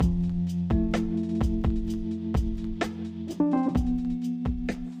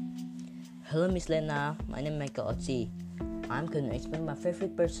Hello Miss Lena, my name is Michael Otzi. I'm going to explain my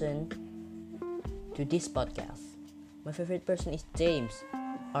favorite person to this podcast. My favorite person is James,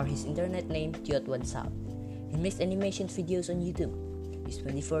 or his internet name Tiot1South. He makes animation videos on YouTube. He's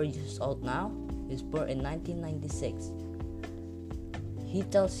 24 years old now. He was born in 1996. He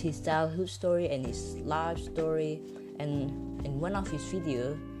tells his childhood story and his life story, and in one of his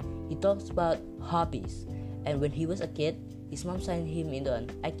videos, he talks about hobbies. And when he was a kid, his mom signed him into an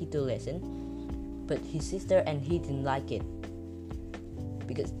Aikido lesson, but his sister and he didn't like it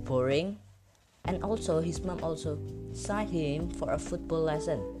because it's boring. And also, his mom also signed him for a football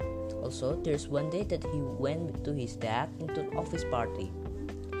lesson. Also, there's one day that he went to his dad into an office party.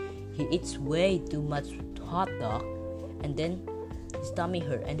 He eats way too much hot dog, and then his tummy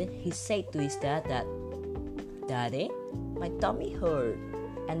hurt. And then he said to his dad that, "Daddy, my tummy hurt."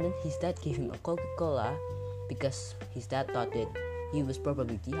 And then his dad gave him a Coca-Cola because his dad thought that he was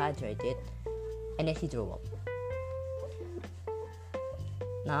probably dehydrated, and then he threw up.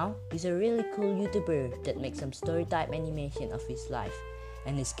 Now, he's a really cool YouTuber that makes some storytime animation of his life,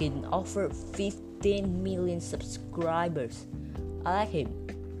 and he's getting over 15 million subscribers. I like him.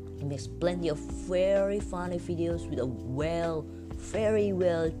 He makes plenty of very funny videos with very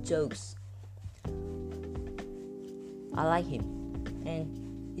well jokes. I like him, and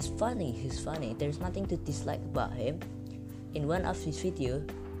he's funny. There's nothing to dislike about him. In one of his videos,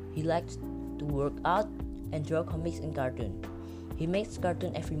 he likes to work out and draw comics and cartoon. He makes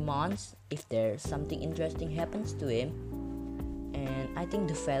cartoon every month if there's something interesting happens to him. And I think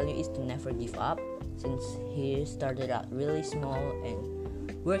the value is to never give up, since he started out really small and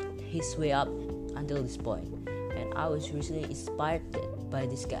worked his way up until this point. And I was recently inspired by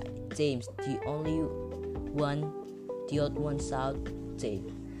this guy, James, the only one, Tiot1South James.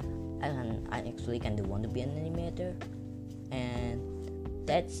 And I actually kind of want to be an animator. And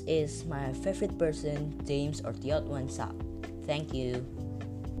that is my favorite person, James or Tiot1South. Thank you.